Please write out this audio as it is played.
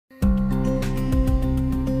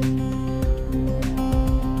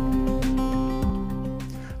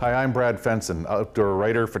Hi, I'm Brad Fenson, outdoor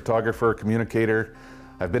writer, photographer, communicator.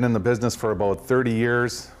 I've been in the business for about 30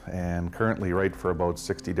 years and currently write for about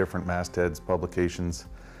 60 different mastheads, publications,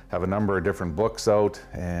 have a number of different books out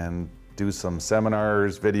and do some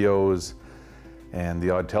seminars, videos, and the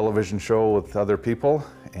odd television show with other people.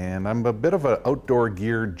 And I'm a bit of an outdoor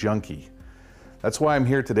gear junkie. That's why I'm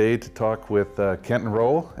here today to talk with Kenton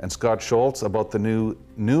Rowe and Scott Schultz about the new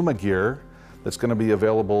Pnuma gear that's going to be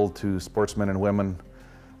available to sportsmen and women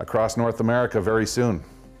across North America very soon.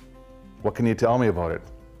 What can you tell me about it?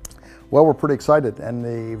 Well, we're pretty excited, and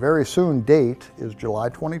the very soon date is July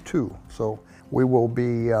 22. So we will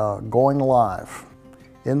be going live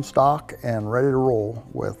in stock and ready to roll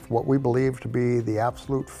with what we believe to be the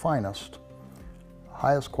absolute finest,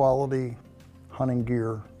 highest quality hunting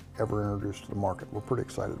gear ever introduced to the market. We're pretty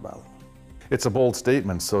excited about it. It's a bold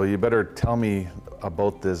statement, so you better tell me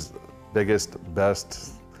about this biggest,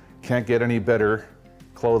 best, can't get any better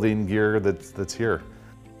clothing gear that's here.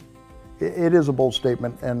 It is a bold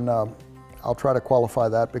statement, and I'll try to qualify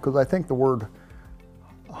that because I think the word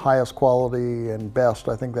highest quality and best,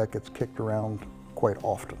 I think that gets kicked around quite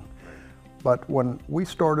often. But when we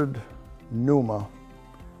started Pnuma,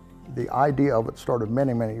 the idea of it started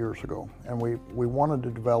many, many years ago, and we wanted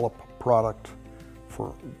to develop a product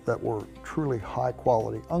that were truly high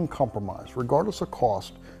quality, uncompromised. Regardless of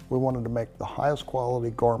cost, we wanted to make the highest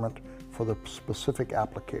quality garment for the specific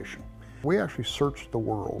application. We actually searched the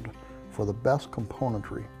world for the best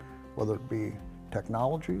componentry, whether it be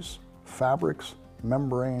technologies, fabrics,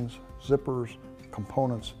 membranes, zippers,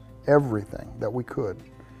 components, everything that we could,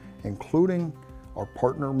 including our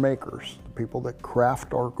partner makers, the people that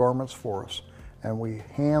craft our garments for us, and we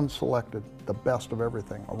hand selected the best of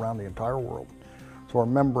everything around the entire world. So our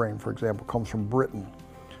membrane, for example, comes from Britain.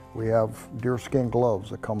 We have deerskin gloves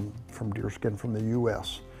that come from deerskin from the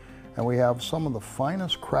US. And we have some of the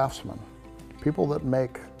finest craftsmen, people that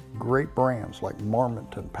make great brands like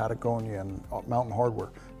Marmot and Patagonia and Mountain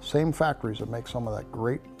Hardware. Same factories that make some of that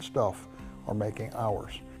great stuff are making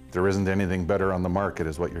ours. There isn't anything better on the market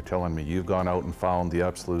is what you're telling me. You've gone out and found the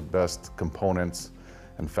absolute best components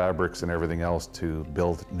and fabrics and everything else to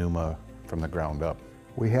build Pnuma from the ground up.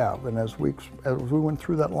 We have, and as we went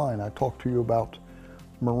through that line, I talked to you about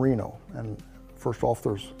merino. And first off,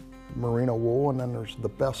 there's merino wool, and then there's the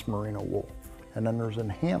best merino wool. And then there's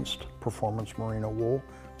enhanced performance merino wool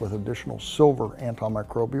with additional silver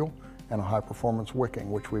antimicrobial and a high performance wicking,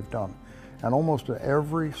 which we've done. And almost in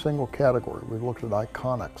every single category, we've looked at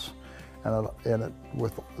Iconics, and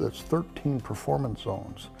with its 13 performance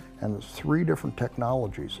zones and its 3 different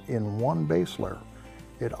technologies in one base layer,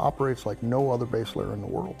 it operates like no other base layer in the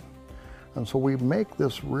world. And so we make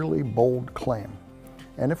this really bold claim.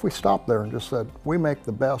 And if we stopped there and just said, we make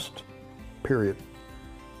the best, period,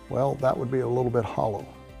 well, that would be a little bit hollow.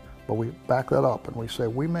 But we back that up and we say,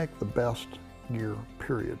 we make the best gear,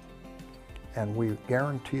 period. And we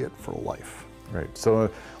guarantee it for life. Right, so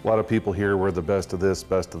a lot of people here, we're the best of this,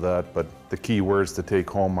 best of that, but the key words to take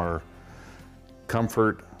home are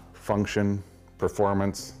comfort, function,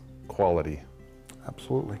 performance, quality.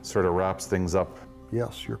 Absolutely. Sort of wraps things up.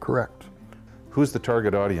 Yes, you're correct. Who's the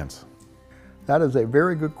target audience? That is a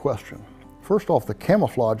very good question. First off, the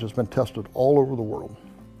camouflage has been tested all over the world.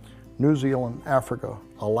 New Zealand, Africa,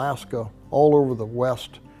 Alaska, all over the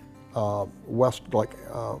west like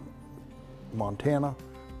Montana,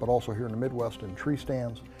 but also here in the Midwest in tree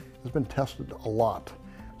stands. It's been tested a lot.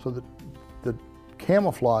 So the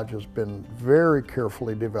camouflage has been very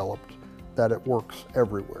carefully developed that it works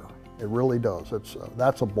everywhere. It really does.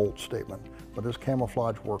 That's a bold statement, but this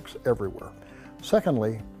camouflage works everywhere.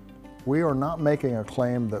 Secondly, we are not making a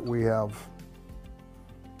claim that we have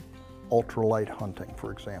ultralight hunting,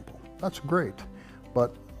 for example. That's great,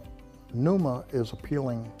 but Pnuma is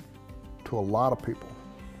appealing to a lot of people.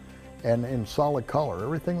 And in solid color,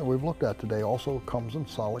 everything that we've looked at today also comes in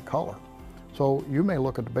solid color. So you may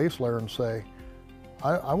look at the base layer and say,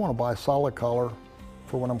 I want to buy solid color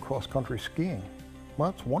for when I'm cross-country skiing. Well,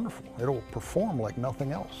 that's wonderful. It'll perform like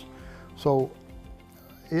nothing else. So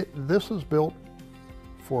this is built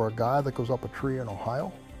for a guy that goes up a tree in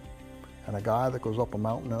Ohio and a guy that goes up a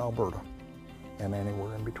mountain in Alberta and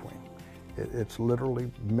anywhere in between. It's literally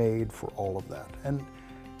made for all of that. And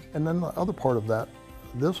then the other part of that,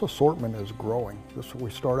 this assortment is growing. We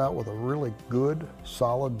start out with a really good,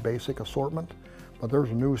 solid, basic assortment, but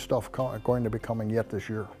there's new stuff going to be coming yet this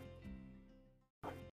year.